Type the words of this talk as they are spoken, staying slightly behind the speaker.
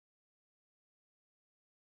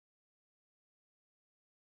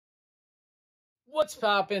What's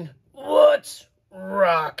poppin'? What's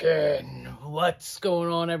rockin'? What's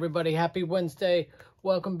going on, everybody? Happy Wednesday.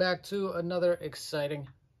 Welcome back to another exciting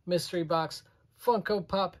mystery box Funko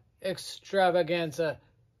Pop extravaganza.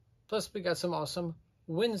 Plus, we got some awesome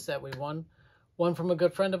wins that we won. One from a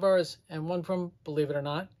good friend of ours and one from, believe it or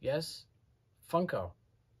not, yes, Funko.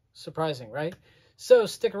 Surprising, right? So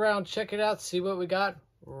stick around, check it out, see what we got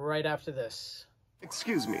right after this.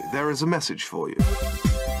 Excuse me, there is a message for you.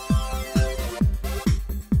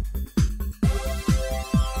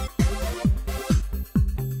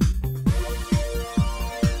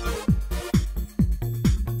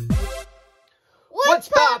 What's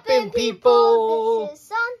poppin', people? This is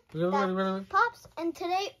Son, that Pops, and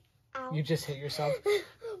today, You just hit yourself.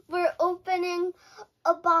 we're opening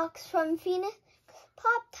a box from Phoenix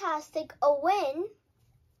Poptastic, a win,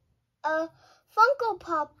 a Funko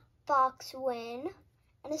Pop box win,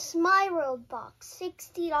 and a Smeye World box,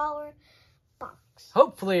 $60 box.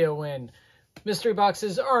 Hopefully a win. Mystery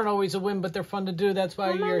boxes aren't always a win, but they're fun to do. That's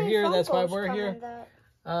why you're here. That's why we're here.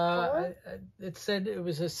 It said it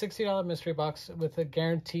was a $60 mystery box with a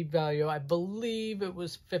guaranteed value. I believe it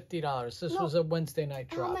was $50. This was a Wednesday night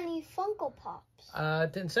drop. How many Funko Pops?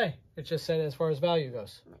 It didn't say. It just said as far as value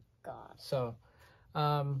goes. Oh my God. So,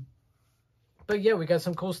 but yeah, we got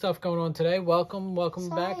some cool stuff going on today. Welcome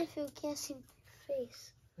back. Sorry if you can't see my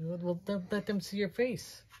face. Well, let them see your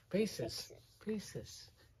face. Faces.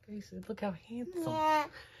 Look how handsome. Yeah.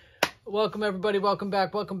 Welcome, everybody. Welcome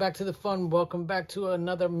back to the fun. Welcome back to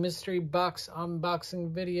another mystery box unboxing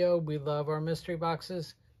video. We love our mystery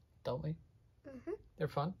boxes, don't we? Mm-hmm. They're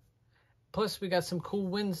fun. Plus, we got some cool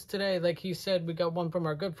wins today. Like he said, we got one from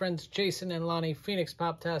our good friends Jason and Lonnie, Phoenix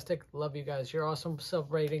Poptastic. Love you guys. You're awesome.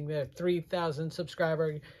 Celebrating their 3,000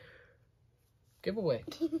 subscriber giveaway.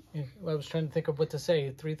 I was trying to think of what to say.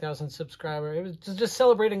 3,000 subscriber. It was just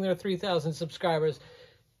celebrating their 3,000 subscribers.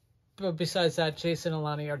 But besides that, Jason and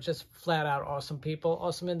Lonnie are just flat out awesome people,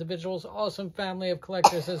 awesome individuals, awesome family of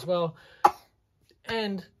collectors as well.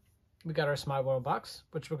 And we got our Smeye World box,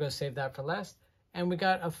 which we're going to save that for last. And we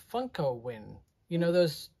got a Funko win. You know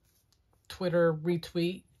those Twitter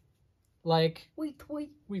retweet, like... Retweet.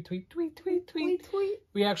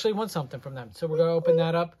 We actually won something from them. So we're going to open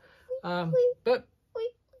that up. But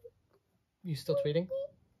you still tweeting?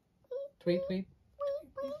 Tweet.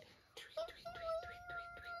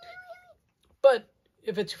 But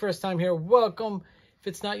if it's your first time here, welcome. If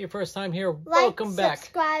it's not your first time here, welcome back.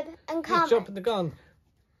 Subscribe, and comment. Jumping the gun.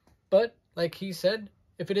 But, like he said,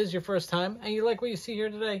 if it is your first time and you like what you see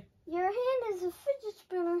here today, your hand is a fidget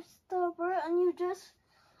spinner stopper, and you just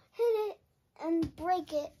hit it and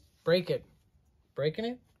break it. Break it. Breaking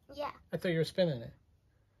it? Yeah. I thought you were spinning it.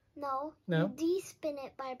 No. No? You de-spin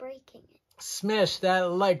it by breaking it. Smash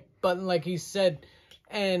that like button like he said.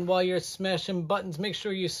 And while you're smashing buttons, make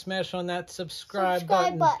sure you smash on that subscribe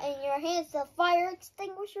button. Your hand's the fire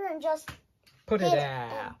extinguisher, and just put it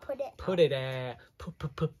out. Put it out. Put it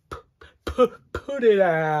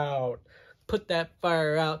out. Put that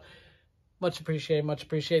fire out. Much appreciate. Much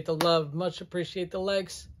appreciate the love. Much appreciate the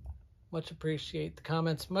likes. Much appreciate the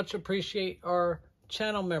comments. Much appreciate our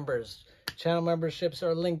channel members. Channel memberships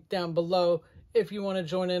are linked down below if you want to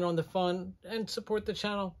join in on the fun and support the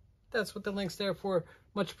channel. That's what the link's there for.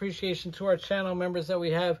 Much appreciation to our channel members that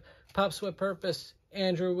we have. Pops with Purpose,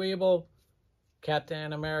 Andrew Weeble,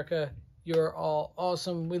 Captain America. You're all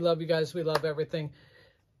awesome. We love you guys. We love everything.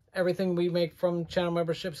 Everything we make from channel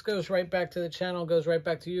memberships goes right back to the channel, goes right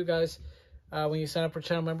back to you guys. When you sign up for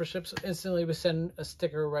channel memberships, instantly we send a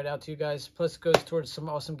sticker right out to you guys. Plus it goes towards some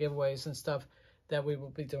awesome giveaways and stuff that we will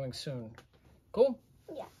be doing soon. Cool?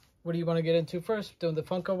 Yeah. What do you want to get into first? Doing the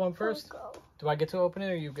Funko one first? Funko. Do I get to open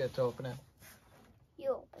it or you get to open it? You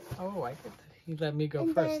open it. Oh, I get to. You let me go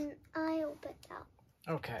and first. And then I open it out.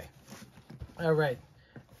 Okay. All right.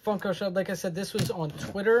 Funko Shop, like I said, this was on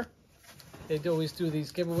Twitter. They always do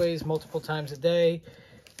these giveaways multiple times a day.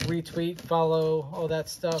 Retweet, follow, all that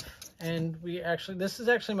stuff. And this is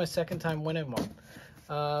actually my second time winning one.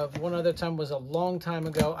 One other time was a long time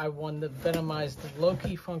ago. I won the Venomized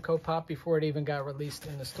Loki Funko Pop before it even got released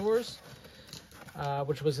in the stores,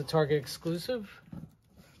 which was a Target exclusive.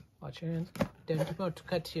 Watch your hands. Don't want to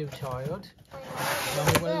cut you, child.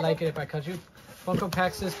 I wouldn't like it if I cut you. Funko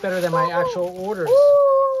packs this better than my actual orders.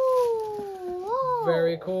 Ooh,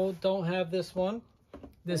 very cool. Don't have this one.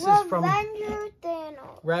 This is from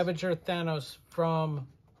Ravager Thanos from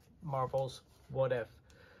Marvel's What If.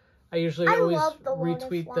 I usually always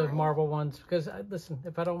retweet the Marvel ones because, listen,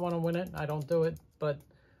 if I don't want to win it, I don't do it. But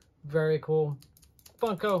very cool.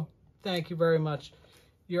 Funko, thank you very much.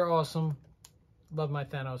 You're awesome. Love my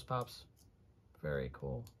Thanos Pops. Very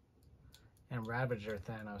cool. and Ravager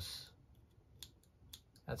Thanos.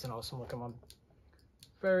 That's an awesome looking one.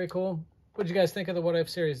 Very cool. What did you guys think of the What If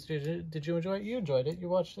series? Did you enjoy it? You enjoyed it. You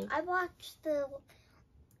watched it? I watched the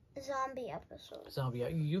zombie episode. Zombie.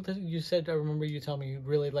 You said, I remember you telling me you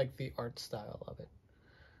really liked the art style of it.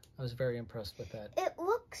 I was very impressed with that. It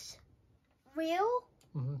looks real,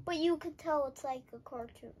 but you could tell it's like a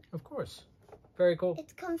cartoon. Of course. Very cool.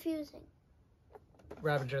 It's confusing.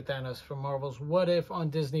 Ravager Thanos from Marvel's What If on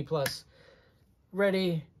Disney Plus.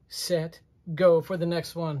 Ready, set, go for the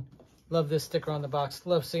next one. Love this sticker on the box.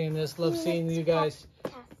 Love seeing this. Love seeing you guys.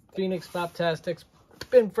 Phoenix Poptastics.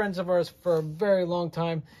 Been friends of ours for a very long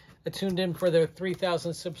time. I tuned in for their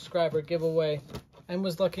 3,000 subscriber giveaway and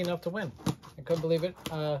was lucky enough to win. I couldn't believe it.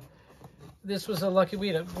 This was a lucky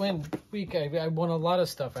week. I won a lot of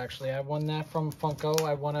stuff, actually. I won that from Funko.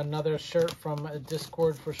 I won another shirt from a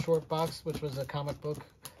Discord for Short Box, which was a comic book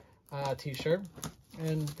t-shirt.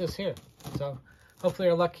 And this here. So hopefully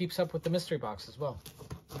our luck keeps up with the mystery box as well.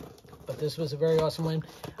 But this was a very awesome win.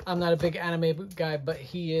 I'm not a big anime guy, but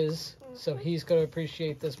he is. So he's going to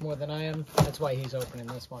appreciate this more than I am. That's why he's opening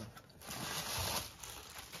this one.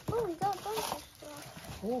 Oh, we got a bunch of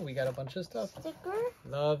stuff. Oh, we got a bunch of stuff. Sticker.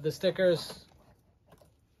 Love the stickers.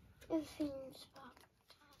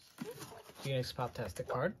 Phoenix Poptastic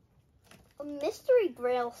card. A mystery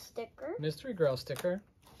Grail sticker. Mystery Grail sticker.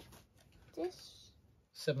 This.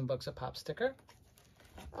 $7 a pop sticker.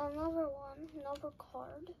 Another one. Another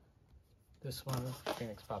card. This one,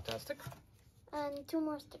 Phoenix Poptastic. And 2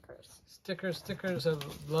 more stickers. Stickers. I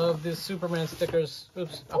love these Superman stickers.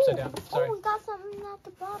 Oops, upside down. Sorry. Oh, we got something at the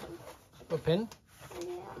bottom. A pin? Yeah.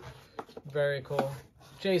 Very cool.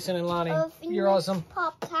 Jason and Lonnie, Phoenix you're awesome.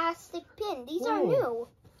 Poptastic pin. These are new.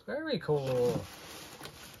 Very cool.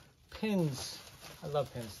 Pins. I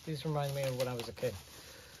love pins. These remind me of when I was a kid.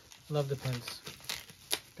 Love the pins.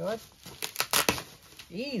 Go ahead.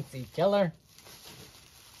 Easy, killer.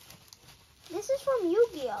 This is from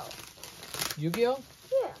Yu-Gi-Oh! Yu-Gi-Oh?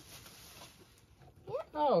 Yeah.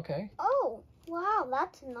 Oh, okay. Oh, wow,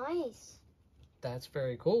 that's nice. That's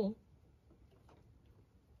very cool.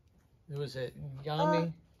 Who was it?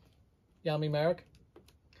 Yami Merrick?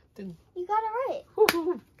 You got it right.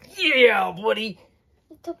 Woo-hoo. Yeah, buddy.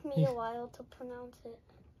 It took me a while to pronounce it.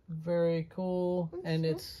 Very cool. And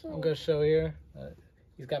it's, I'm going to show here.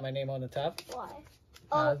 He's got my name on the top.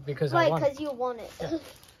 Why? Because right, I won. because you won it. Yeah.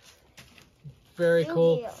 Very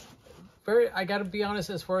cool. Yu-Gi-Oh. I gotta be honest,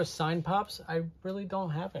 as far as sign pops, I really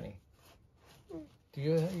don't have any. Do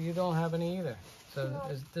you don't have any either? So No.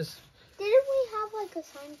 is this? Didn't we have like a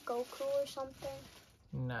signed Goku or something?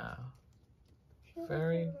 No.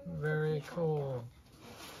 Very cool.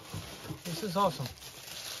 This is awesome.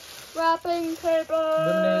 Wrapping paper.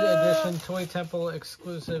 Limited edition Toy Temple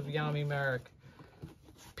exclusive Yami Merrick.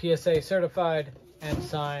 PSA certified and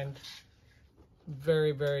signed.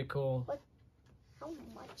 Very cool. How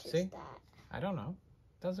much See? is that? I don't know.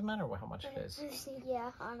 Doesn't matter how much it is.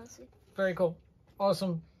 Yeah, honestly. Very cool.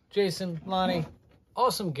 Awesome. Jason, Lonnie,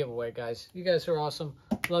 awesome giveaway, guys. You guys are awesome.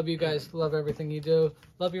 Love you guys. Love everything you do.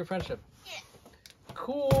 Love your friendship.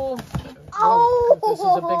 Cool. Oh! This is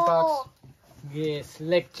a big box. Yeah,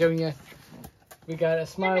 slick, Junior. We got a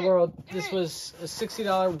Smeye World. This was a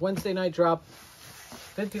 $60 Wednesday night drop.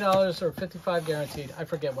 $50 or $55 guaranteed. I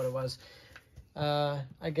forget what it was.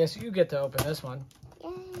 I guess you get to open this one.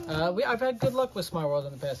 I've had good luck with Smeye World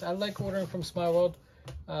in the past. I like ordering from Smeye World.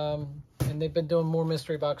 And they've been doing more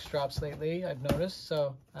mystery box drops lately, I've noticed.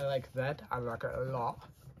 So I like that. I like it a lot.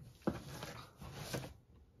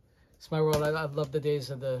 Smeye World, I love the days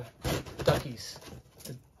of the duckies.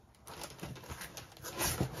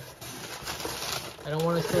 I don't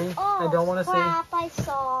want to see. Oh, I don't want to crap, I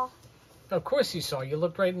saw. Of course you saw. You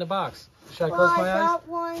looked right in the box. Should I Well, close my I eyes? got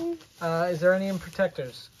one. Is there any in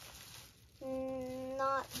protectors?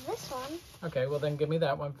 Not this one. Okay, well then give me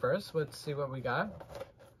that one first. Let's see what we got.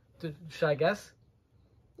 Should I guess?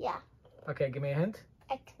 Yeah. Okay, give me a hint.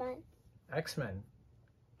 X-Men. X-Men.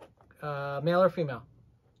 Male or female?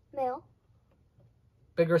 Male.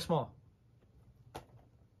 Big or small?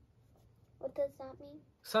 What does that mean?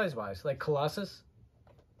 Size-wise, like Colossus?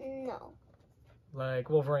 No. Like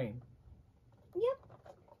Wolverine? Yep.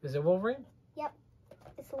 Is it Wolverine? Yep.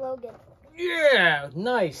 It's Logan. Yeah,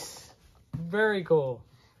 nice. Very cool.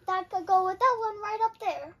 That could go with that one right up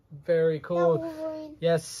there. Very That cool. Wolverine.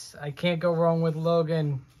 Yes, I can't go wrong with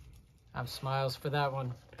Logan. I'm smiles for that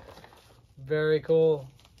one. Very cool.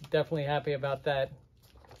 Definitely happy about that.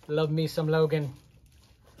 Love me some Logan.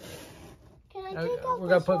 Can I take out We're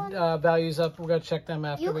this gonna one? put values up. We're gonna check them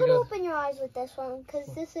after You we can go. open your eyes with this one because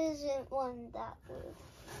this isn't one that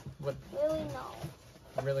would What? really know.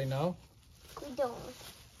 Really know? We don't.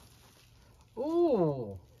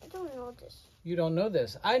 Ooh. I don't know this. You don't know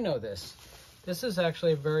this. I know this. This is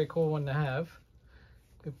actually a very cool one to have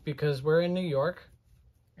because we're in New York.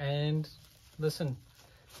 And listen,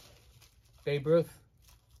 Babe Ruth,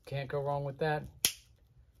 can't go wrong with that.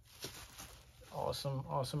 Awesome,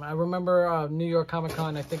 awesome. I remember New York Comic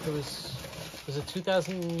Con, I think it was it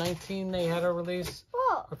 2019 they had a release?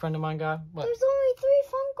 Whoa. A friend of mine got. What? There's only 3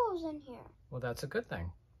 Funkos in here. Well, that's a good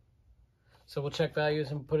thing. So we'll check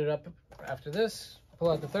values and put it up after this. Pull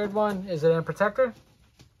out the third one. Is it a protector?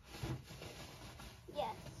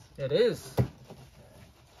 Yes. It is.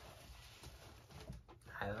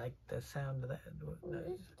 I like the sound of that. What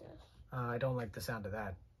is this? I don't like the sound of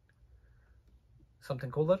that.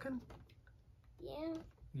 Something cool looking? Yeah.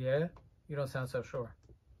 Yeah? You don't sound so sure.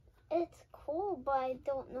 It's cool, but I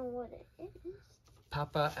don't know what it is.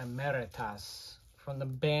 Papa Emeritus from the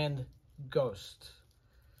band Ghost.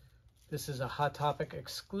 This is a Hot Topic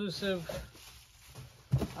exclusive.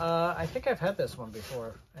 I think I've had this one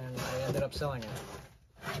before, and I ended up selling it.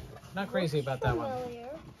 Not crazy about that one.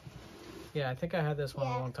 Yeah, I think I had this one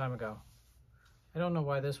a long time ago. I don't know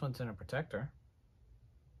why this one's in a protector.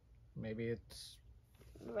 Maybe it's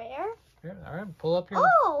rare. Here, all right, pull up your.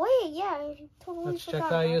 Oh wait, yeah, I totally Let's forgot check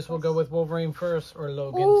values. We'll go with Wolverine first, or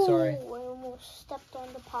Logan. Ooh, Sorry. I almost stepped on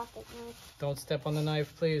the pocket knife. Don't step on the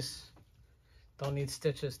knife, please. Don't need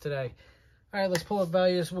stitches today. All right, let's pull up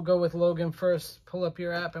values. We'll go with Logan first. Pull up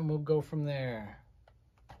your app, and we'll go from there.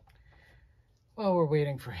 While we're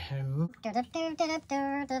waiting for him.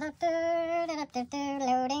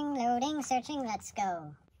 Loading, searching, let's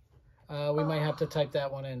go. We might have to type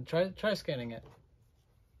that one in. Try scanning it.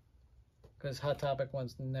 Because Hot Topic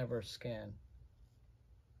ones never scan.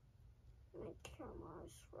 My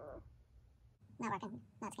camera's Not working.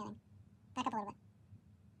 Not scanning. Back up a little bit.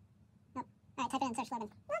 Nope. Alright, type it in, search Logan.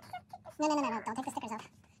 No. Don't take the stickers off.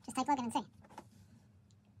 Just type Logan and see. Here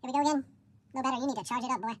we go again. No better. You need to charge it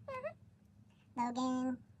up, boy.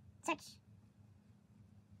 Logan. Search.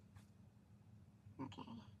 Okay.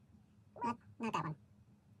 Not that one.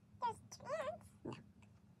 There's chance. No.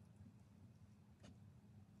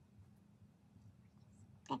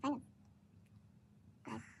 Okay,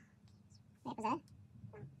 find it. Wait, was that it?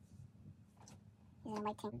 He's in a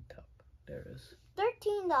white tank. Top. There it is.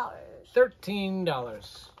 $13.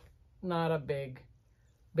 $13. Not a big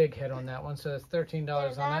hit on that one. So that's $13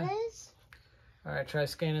 on that. Is. All right, try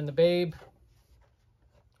scanning the Babe.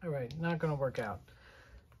 All right, not going to work out.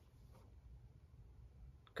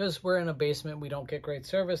 Because we're in a basement, we don't get great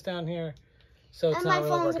service down here. So it's And not my really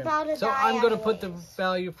phone's working. about to So die I'm going to put the anyways.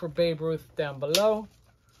 value for Babe Ruth down below.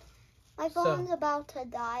 My phone's about to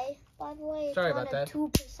die, by the way. It's Sorry on about at that.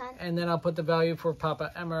 2%. And then I'll put the value for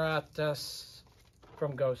Papa Emeritus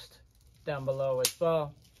from Ghost down below as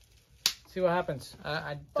well. See what happens.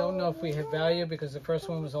 I don't know if we hit value because the first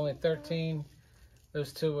one was only 13.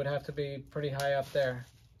 Those two would have to be pretty high up there.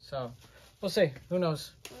 So we'll see. Who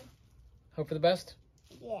knows? Hope for the best.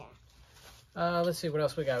 Yeah. Let's see what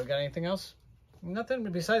else we got. We got anything else? Nothing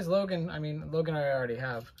besides Logan. I mean, Logan I already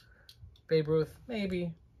have. Babe Ruth,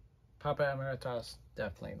 maybe. Papa Emeritus,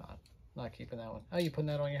 definitely not. Not keeping that one. Oh, you putting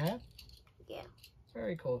that on your hat? Yeah.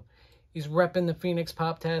 Very cool. He's repping the Phoenix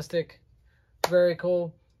Pop-tastic. Very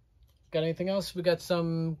cool. Got anything else? We got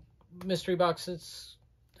some mystery boxes.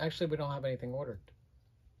 Actually, we don't have anything ordered.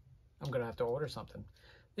 I'm going to have to order something.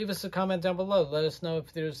 Leave us a comment down below. Let us know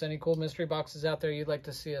if there's any cool mystery boxes out there you'd like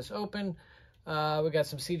to see us open. We got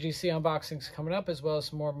some CGC unboxings coming up, as well as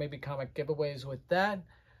some more maybe comic giveaways with that.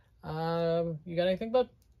 You got anything, bud?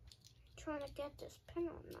 Trying to get this pin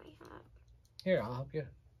on my hat. Here, I'll help you.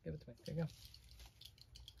 Give it to me. There you go.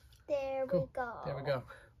 There Cool. we go. There we go.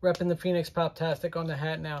 Repping the Phoenix Pop-tastic on the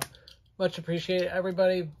hat now. Much appreciate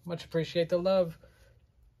everybody. Much appreciate the love.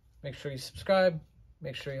 Make sure you subscribe.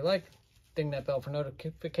 Make sure you like. Ding that bell for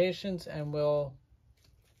notifications. And we'll...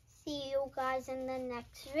 See you guys in the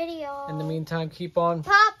next video. In the meantime, keep on.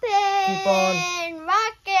 Poppin'! Keep on.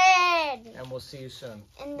 Rockin'! And we'll see you soon.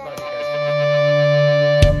 In the Love you guys.